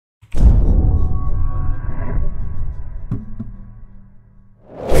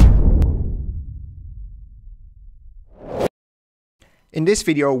In this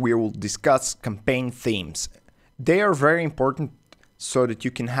video, we will discuss campaign themes. They are very important so that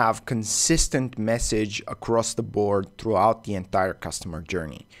you can have consistent message across the board throughout the entire customer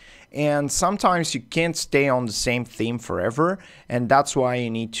journey. And sometimes you can't stay on the same theme forever, and that's why you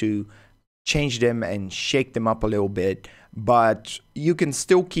need to change them and shake them up a little bit, but you can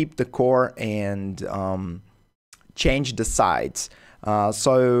still keep the core and change the sides.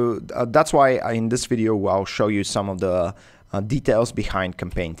 That's why in this video I'll show you some of the details behind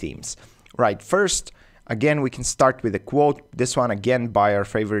campaign themes. Right, first, again, we can start with a quote. This one again by our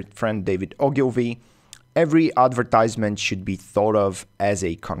favorite friend David Ogilvy. Every advertisement should be thought of as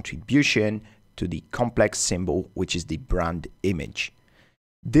a contribution to the complex symbol, which is the brand image.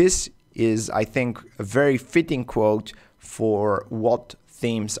 This is, I think, a very fitting quote for what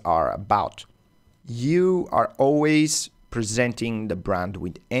themes are about. You are always presenting the brand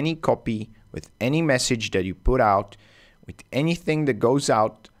with any copy, with any message that you put out, with anything that goes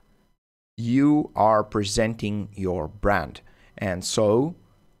out. You are presenting your brand. And so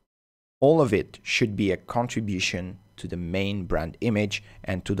all of it should be a contribution to the main brand image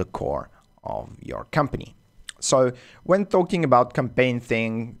and to the core of your company. So when talking about campaign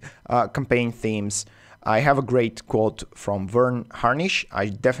themes, I have a great quote from Vern Harnish. I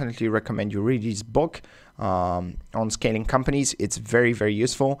definitely recommend you read his book on scaling companies. It's very, very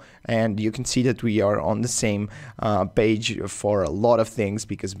useful, and you can see that we are on the same page for a lot of things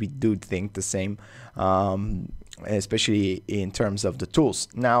because we do think the same, especially in terms of the tools.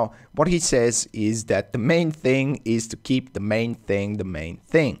 Now, what he says is that the main thing is to keep the main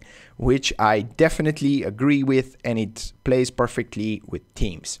thing, which I definitely agree with, and it plays perfectly with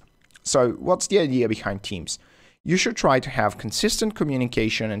teams. So what's the idea behind teams? You should try to have consistent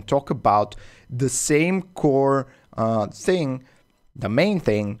communication and talk about the same core thing, the main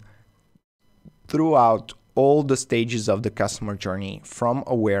thing, throughout all the stages of the customer journey, from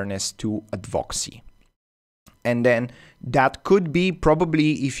awareness to advocacy. And then that could be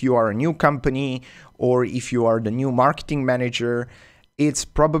probably if you are a new company or if you are the new marketing manager, it's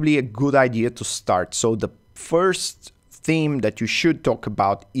probably a good idea to start. So the first theme that you should talk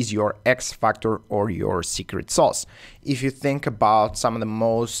about is your X factor or your secret sauce. If you think about some of the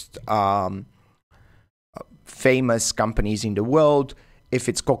most famous companies in the world, if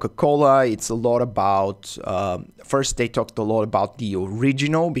it's Coca-Cola, it's a lot about, first they talked a lot about the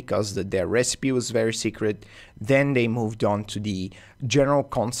original because their recipe was very secret. Then they moved on to the general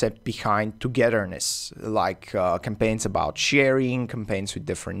concept behind togetherness, like campaigns about sharing, campaigns with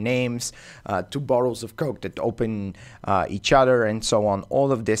different names, 2 bottles of Coke that open each other, and so on.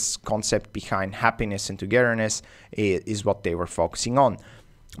 All of this concept behind happiness and togetherness is what they were focusing on.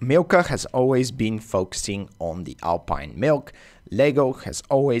 Milka has always been focusing on the alpine milk. Lego has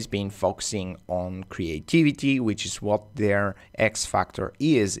always been focusing on creativity, which is what their X factor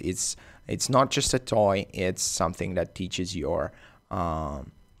is. It's not just a toy, it's something that teaches your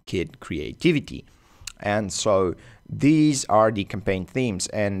kid creativity. And so these are the campaign themes,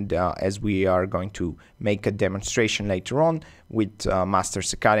 and as we are going to make a demonstration later on with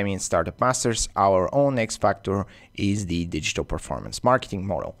Masters Academy and Startup Masters, our own X factor is the digital performance marketing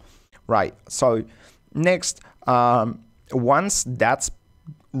model. Right, so next, once that's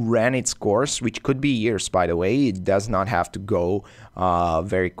ran its course, which could be years, by the way, it does not have to go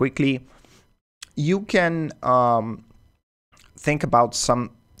very quickly, you can think about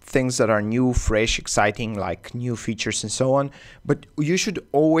some things that are new, fresh, exciting, like new features and so on, but you should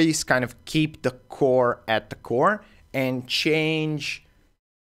always kind of keep the core at the core and change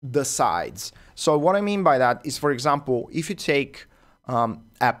the sides. So what I mean by that is, for example, if you take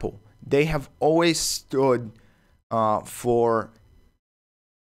Apple, they have always stood for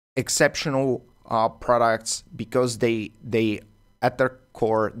exceptional products because they at their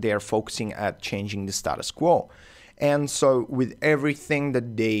core, they are focusing at changing the status quo. And so with everything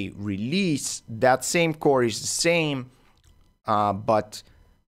that they release, that same core is the same, but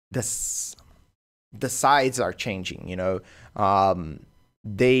the sides are changing, you know.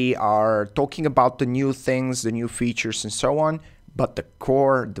 They are talking about the new things, the new features and so on, but the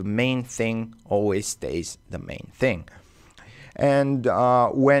core, the main thing, always stays the main thing. And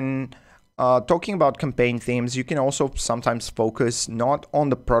when talking about campaign themes, you can also sometimes focus not on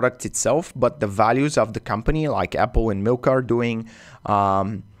the product itself, but the values of the company, like Apple and Milka are doing.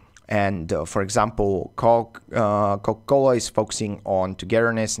 For example, Coca-Cola is focusing on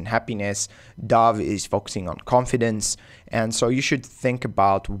togetherness and happiness. Dove is focusing on confidence. And so you should think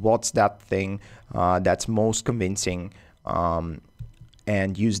about what's that thing that's most convincing,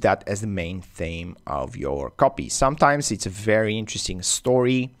 and use that as the main theme of your copy. Sometimes it's a very interesting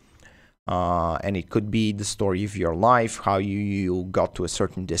story And it could be the story of your life, how you got to a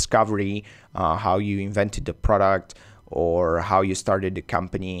certain discovery, how you invented the product, or how you started the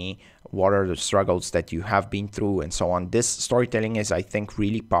company, what are the struggles that you have been through, and so on. This storytelling is, I think,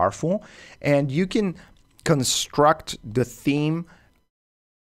 really powerful, and you can construct the theme,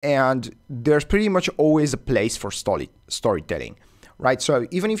 and there's pretty much always a place for storytelling, right? So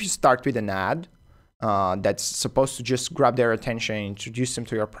even if you start with an ad that's supposed to just grab their attention, introduce them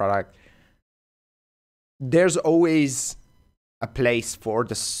to your product, there's always a place for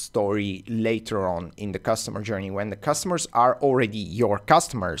the story later on in the customer journey. When the customers are already your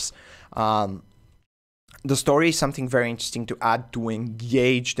customers, the story is something very interesting to add to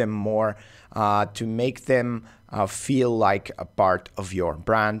engage them more, to make them feel like a part of your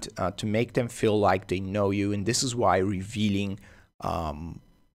brand, to make them feel like they know you. And this is why revealing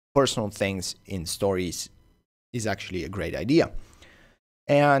personal things in stories is actually a great idea.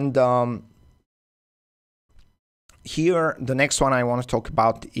 And here, the next one I want to talk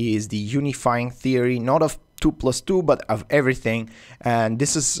about is the unifying theory, not of 2 + 2, but of everything. And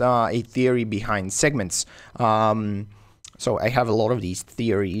this is a theory behind segments. So I have a lot of these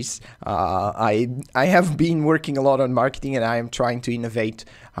theories. I have been working a lot on marketing, and I am trying to innovate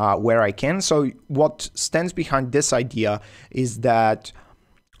where I can. So what stands behind this idea is that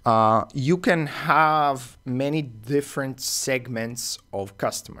you can have many different segments of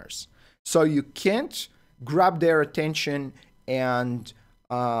customers. So you can't grab their attention and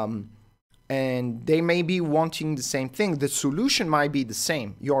they may be wanting the same thing. The solution might be the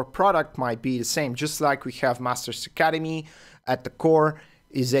same. Your product might be the same. Just like we have Masters Academy, at the core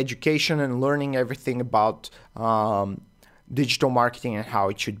is education and learning everything about digital marketing and how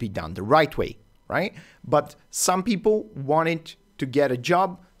it should be done the right way, right? But some people wanted to get a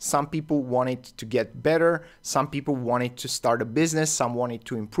job. Some people wanted to get better. Some people wanted to start a business. Some wanted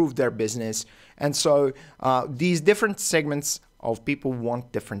to improve their business. And so these different segments of people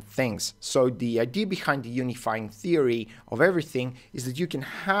want different things. So the idea behind the unifying theory of everything is that you can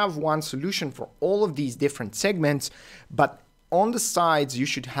have one solution for all of these different segments, but on the sides you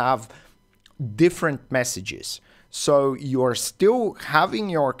should have different messages. So you're still having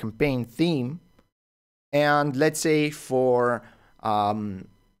your campaign theme, and let's say for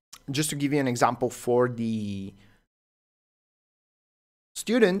just to give you an example, for the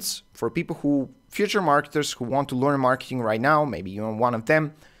students, for people who, future marketers who want to learn marketing right now, maybe you're one of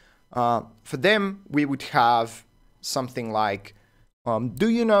them, for them, we would have something like, do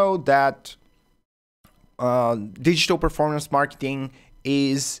you know that digital performance marketing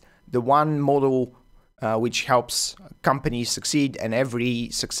is the one model which helps companies succeed, and every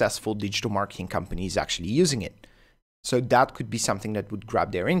successful digital marketing company is actually using it. So that could be something that would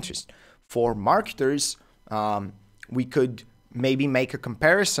grab their interest. For marketers, we could maybe make a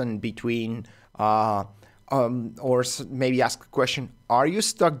comparison between, or maybe ask the question, are you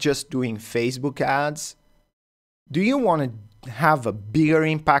stuck just doing Facebook ads? Do you want to have a bigger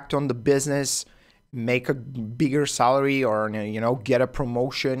impact on the business, make a bigger salary, or get a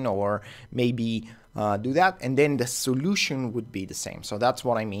promotion, or maybe do that, and then the solution would be the same. So that's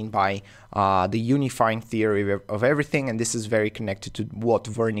what I mean by the unifying theory of everything, and this is very connected to what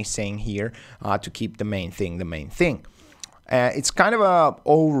Vern is saying here, to keep the main thing the main thing. It's kind of a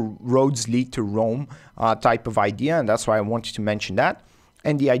all roads lead to Rome type of idea, and that's why I wanted to mention that.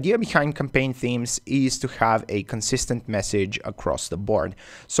 And the idea behind campaign themes is to have a consistent message across the board.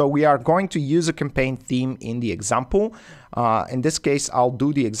 So we are going to use a campaign theme in the example. In this case, I'll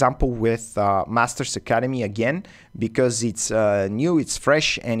do the example with Masters Academy again, because it's new, it's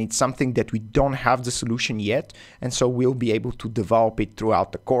fresh, and it's something that we don't have the solution yet. And so we'll be able to develop it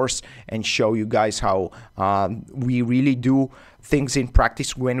throughout the course and show you guys how we really do things in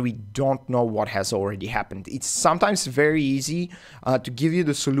practice when we don't know what has already happened. It's sometimes very easy to give you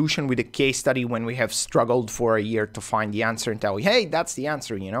the solution with a case study when we have struggled for a year to find the answer and tell you, hey, that's the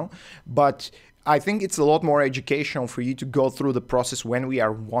answer, But I think it's a lot more educational for you to go through the process when we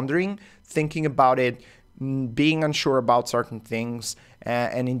are wondering, thinking about it, being unsure about certain things,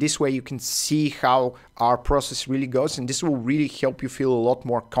 and in this way you can see how our process really goes, and this will really help you feel a lot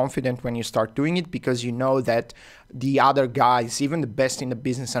more confident when you start doing it, because you know that the other guys, even the best in the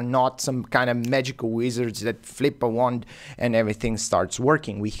business, are not some kind of magical wizards that flip a wand and everything starts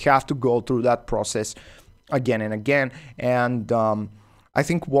working. We have to go through that process again and again, and I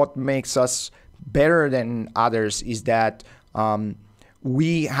think what makes us better than others is that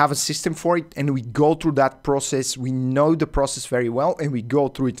we have a system for it, and we go through that process. We know the process very well, and we go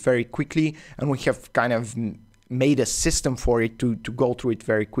through it very quickly, and we have kind of made a system for it to go through it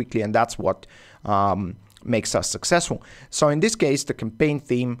very quickly, and that's what makes us successful. So in this case, the campaign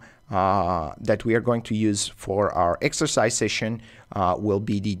theme that we are going to use for our exercise session will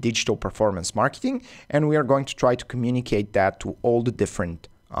be the digital performance marketing, and we are going to try to communicate that to all the different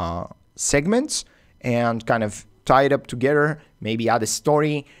segments and kind of tie it up together, maybe add a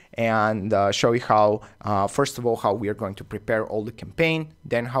story, and show you how, first of all, how we are going to prepare all the campaign,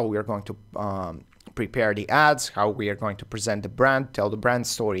 then how we are going to prepare the ads, how we are going to present the brand, tell the brand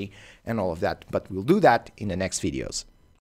story, and all of that. But we'll do that in the next videos.